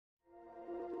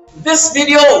This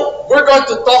video, we're going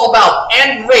to talk about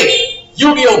End Raid,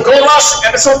 Yu-Gi-Oh! Go Rush,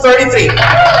 episode 33.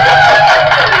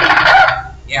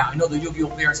 Yeah, I know the Yu-Gi-Oh!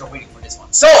 Players are waiting for this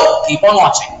one. So, keep on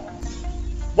watching.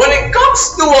 When it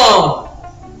comes to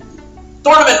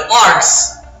tournament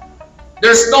arcs,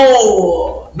 there's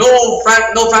no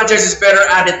franchise is better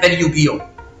at it than Yu-Gi-Oh!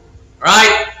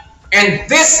 Right? And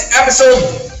this episode,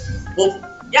 well,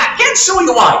 yeah, I can't show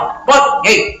you why. But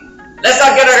hey, let's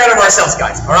not get ahead of ourselves,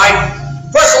 guys. Alright?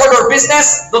 First order of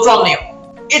business, the thumbnail.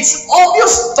 It's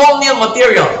obvious thumbnail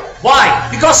material. Why?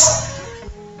 Because,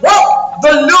 well,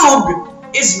 the Lug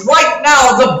is right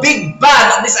now the big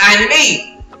bad of this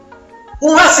anime,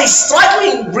 who has a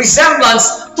striking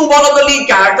resemblance to one of the lead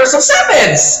characters of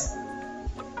Sevens.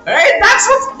 Alright? That's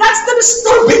the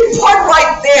disturbing part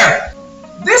right there.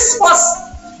 This was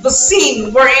the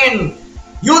scene wherein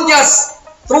Yunyas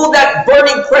threw that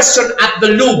burning question at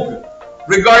the Lug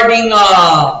regarding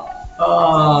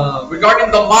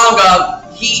the manga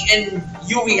he and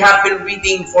Yui have been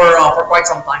reading for quite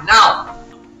some time now.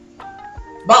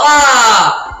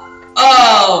 Baka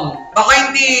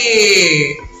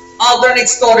hindi alternate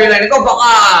storyline ito.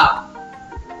 Baka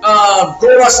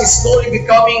Goras is slowly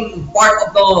becoming part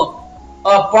of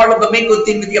the main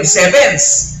continuity of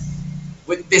Sevens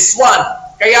with this one.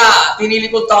 Kaya pinili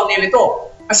ko thumbnail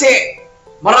ito. Kasi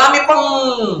marami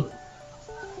pang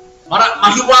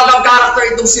mahiwagang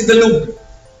karakter itong si The Lug.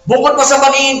 Bukod pa sa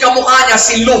magiging kamukha niya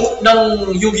si Luke ng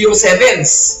Yu-Gi-Oh!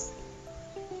 Sevens.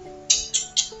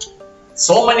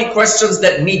 So many questions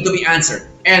that need to be answered.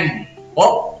 And,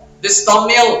 well, this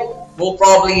thumbnail will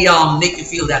probably make you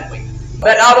feel that way.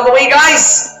 But out of the way,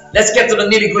 guys, let's get to the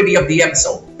nitty-gritty of the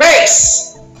episode.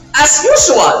 Pace! As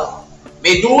usual,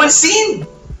 may duel scene,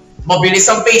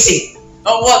 mabilis ang pacing.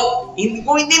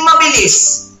 Kung hindi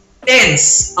mabilis,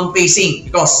 tense ang pacing.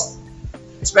 Because,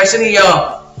 especially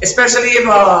if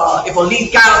a lead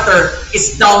character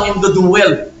is down in the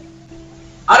duel.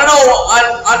 I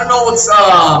don't know what's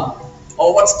up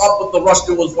with the rush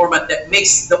duel format that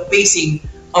makes the pacing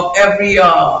of every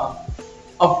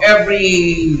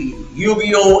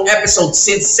Yu-Gi-Oh! Episode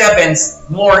since Sevens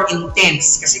more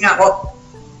intense. Kasi nga,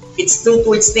 it's true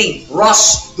to its name,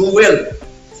 rush duel.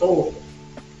 So,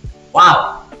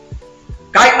 wow.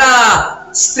 Kahit na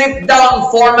stripped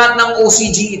down format ng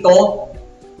OCG ito,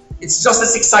 it's just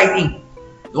as exciting.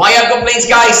 Do I have complaints,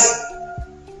 guys?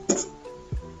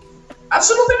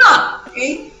 Absolutely not.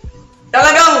 Okay?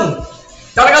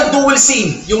 Talagang dual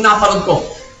scene yung napanood ko.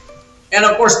 And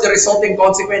of course, the resulting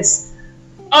consequence,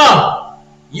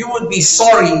 you would be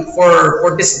sorry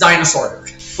for this dinosaur.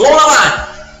 Flow naman.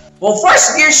 Well,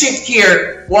 first gear shift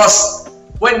here was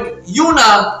when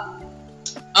Yuna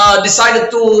decided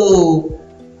to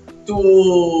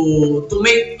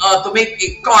make a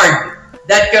card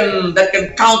that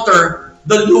can counter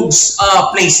the Lug's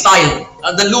play style,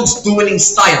 the Lug's dueling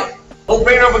style. No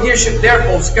brainer of a gear shift there,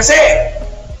 folks. Kasi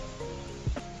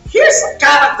here's a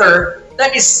character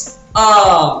that is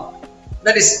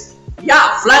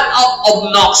flat out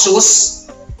obnoxious,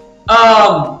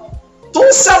 too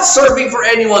self-serving for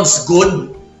anyone's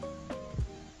good,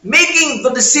 making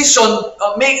the decision,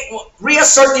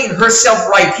 reasserting herself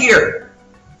right here.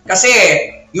 Kasi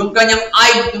yung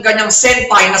kanyang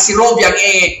senpai na si Robiang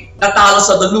natalo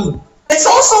sa The Lug. It's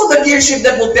also the gear shift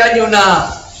that will tell you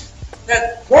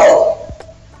that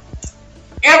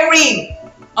every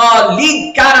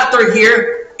lead character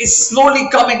here is slowly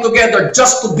coming together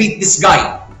just to beat this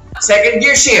guy. Second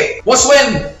gear shift was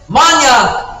when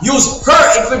Manya used her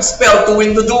equipped spell to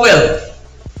win the duel.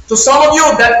 To some of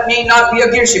you, that may not be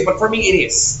a gear shift, but for me, it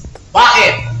is.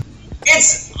 Bakit?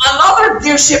 It's another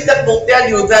gear shift that will tell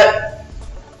you that,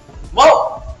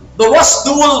 well, the rush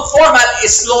duel format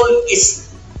is slowly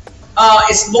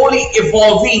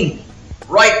evolving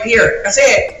right here.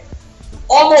 Kasi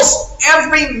almost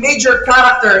every major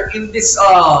character in this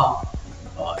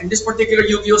particular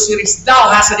Yu-Gi-Oh! Series now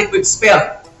has an equipped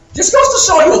spell. Just goes to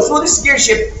show you through this gear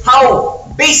shift how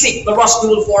basic the rush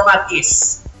duel format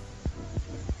is.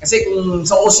 Kasi kung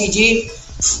sa OCG,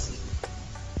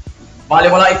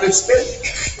 bale wala equipped spell.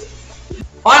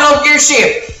 Final gear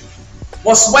shift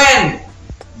was when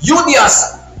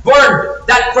Yunyas burned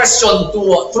that question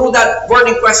through that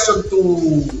burning question to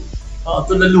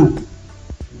the Lug.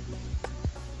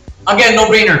 Again,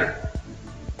 no brainer.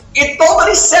 It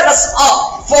totally set us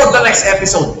up for the next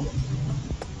episode.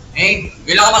 Okay?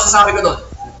 Yun lang ang masasabi ko doon.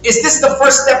 Is this the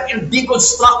first step in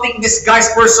deconstructing this guy's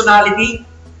personality?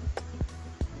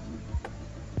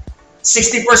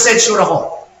 60% sure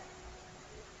ako.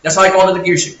 That's why I call it the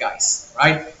gear shift, guys.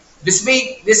 Right? This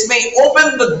may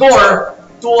open the door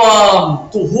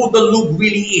to who the Lug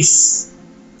really is.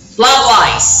 To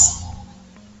Plot-wise,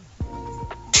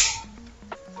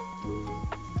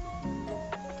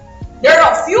 there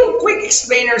are a few quick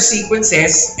explainer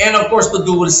sequences and of course the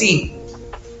duel scene.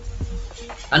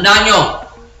 Tandaan nyo,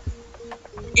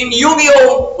 in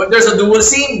Yu-Gi-Oh, when there's a duel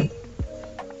scene,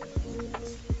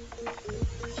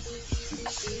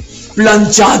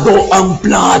 planchado ang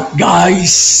plot,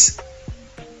 guys.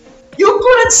 You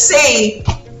couldn't say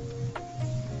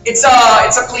it's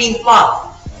a clean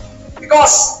plot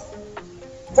because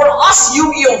for us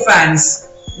Yu-Gi-Oh fans,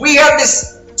 we have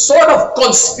this sort of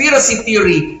conspiracy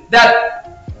theory that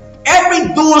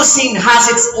every duel scene has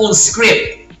its own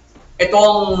script.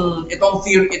 Itong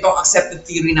accepted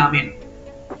theory namin.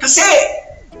 Kasi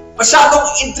masyadong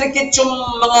intricate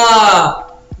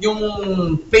yung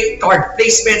card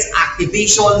placements,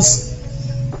 activations.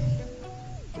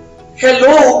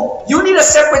 Hello, you need a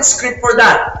separate script for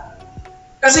that.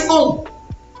 Kasi kung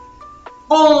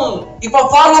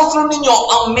ipa-follow through ninyo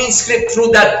ang main script through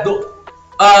that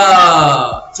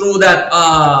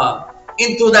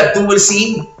into that duel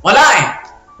scene, wala eh.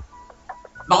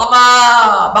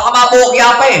 Baka mabokya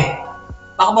pa eh.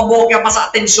 Baka mabokya pa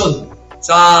sa atensyon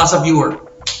sa viewer.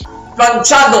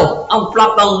 Planchado ang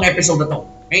plot ng episode na to.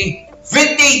 Okay?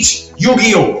 Vintage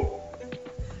Yu-Gi-Oh!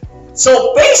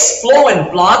 So, pace, flow,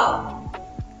 and plot,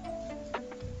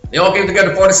 they all came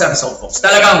together for this episode, folks.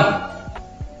 Talagang,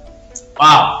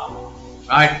 wow.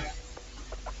 Right?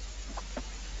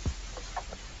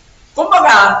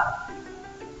 Kumbaga,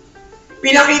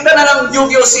 pinakita na ng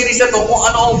Yu-Gi-Oh! Series na to kung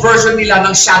ano ang version nila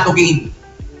ng Shadow Game.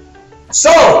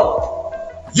 So,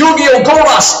 Yu-Gi-Oh! Go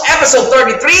Rush Episode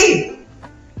 33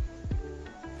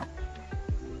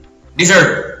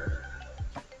 deserved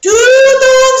 2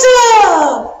 thumbs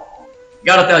up!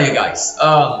 Gotta tell you guys,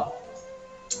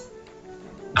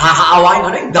 nakakaawain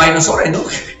ano yung dinosaur no?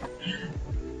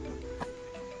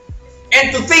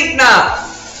 And to think na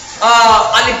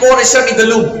alipore siya ni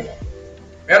Galoob.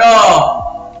 Pero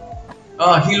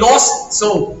he lost,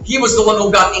 so he was the one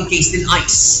who got encased in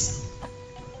ice.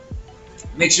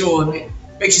 Makes you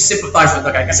sympathize with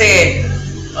the guy. Kasi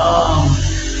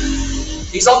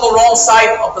he's on the wrong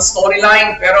side of the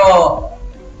storyline. Pero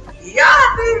yeah,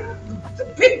 the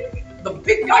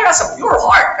big guy has a pure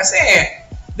heart. Kasi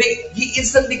he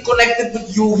instantly connected with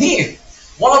Yuhi,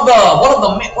 one of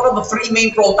the 3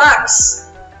 main protags.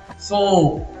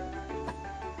 So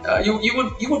you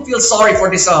would feel sorry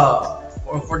for this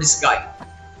guy.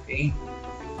 Okay.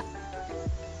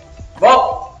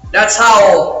 Well, that's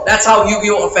how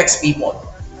Yu-Gi-Oh! Affects people.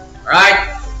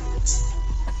 Alright?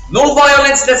 No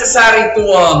violence necessary to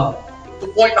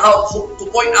point out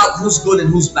who's good and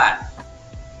who's bad.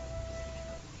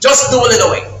 Just duel it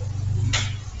away.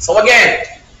 So again,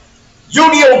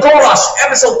 Yu-Gi-Oh! Go Rush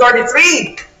Episode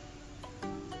 33.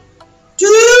 2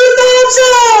 thumbs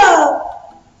up!